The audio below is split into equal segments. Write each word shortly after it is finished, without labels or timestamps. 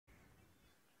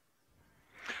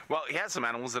Well, here's some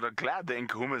animals that are glad the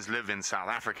Nkuhumas live in South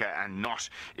Africa and not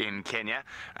in Kenya.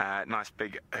 Nice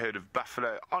big herd of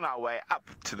buffalo on our way up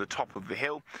to the top of the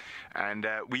hill. And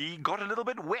we got a little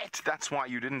bit wet. That's why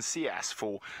you didn't see us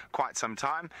for quite some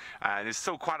time. There's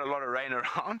still quite a lot of rain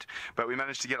around, but we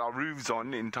managed to get our roofs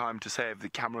on in time to save the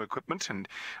camera equipment. And,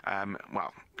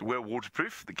 well, we're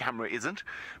waterproof. The camera isn't,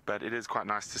 but it is quite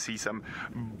nice to see some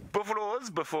buffaloes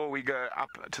before we go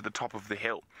up to the top of the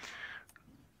hill.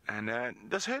 And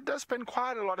this herd does spend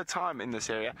quite a lot of time in this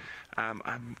area.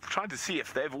 I'm trying to see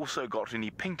if they've also got any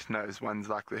pink-nosed ones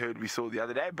like the herd we saw the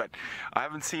other day, but I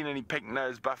haven't seen any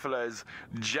pink-nosed buffaloes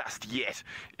just yet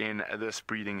in this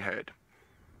breeding herd.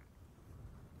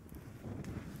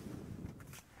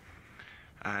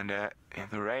 And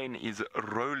the rain is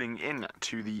rolling in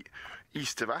to the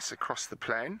east of us across the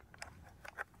plain.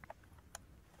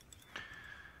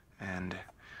 And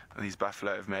these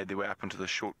buffalo have made their way up onto the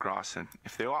short grass, and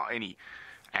if there are any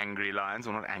angry lions,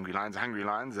 or not angry lions, hungry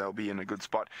lions, they'll be in a good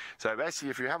spot. So basically,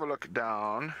 if you have a look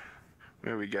down,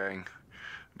 where are we going?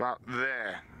 About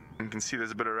there. You can see there's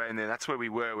a bit of rain there. That's where we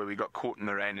were, where we got caught in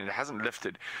the rain, and it hasn't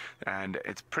lifted, and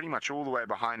it's pretty much all the way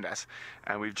behind us,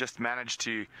 and we've just managed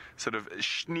to sort of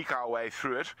sneak our way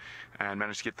through it and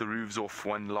managed to get the roofs off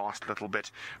one last little bit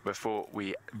before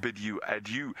we bid you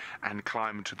adieu and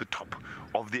climb to the top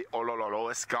of the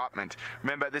Olololo escarpment.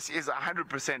 Remember, this is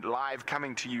 100% live,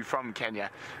 coming to you from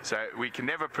Kenya, so we can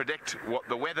never predict what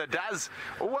the weather does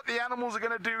or what the animals are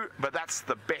going to do, but that's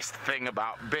the best thing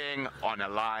about being on a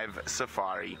live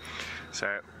safari.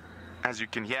 So, as you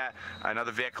can hear,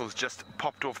 another vehicle's just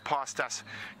popped off past us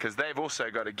because they've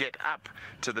also got to get up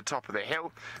to the top of the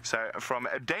hill. So, from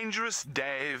a dangerous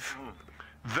Dave,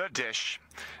 the Dish,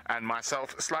 and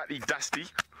myself, slightly dusty,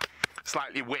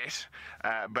 slightly wet,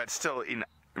 but still in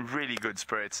really good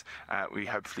spirits, we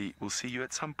hopefully will see you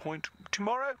at some point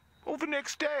tomorrow or the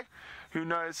next day. Who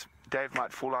knows? Dave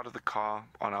might fall out of the car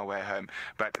on our way home.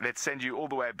 But let's send you all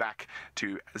the way back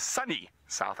to sunny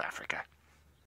South Africa.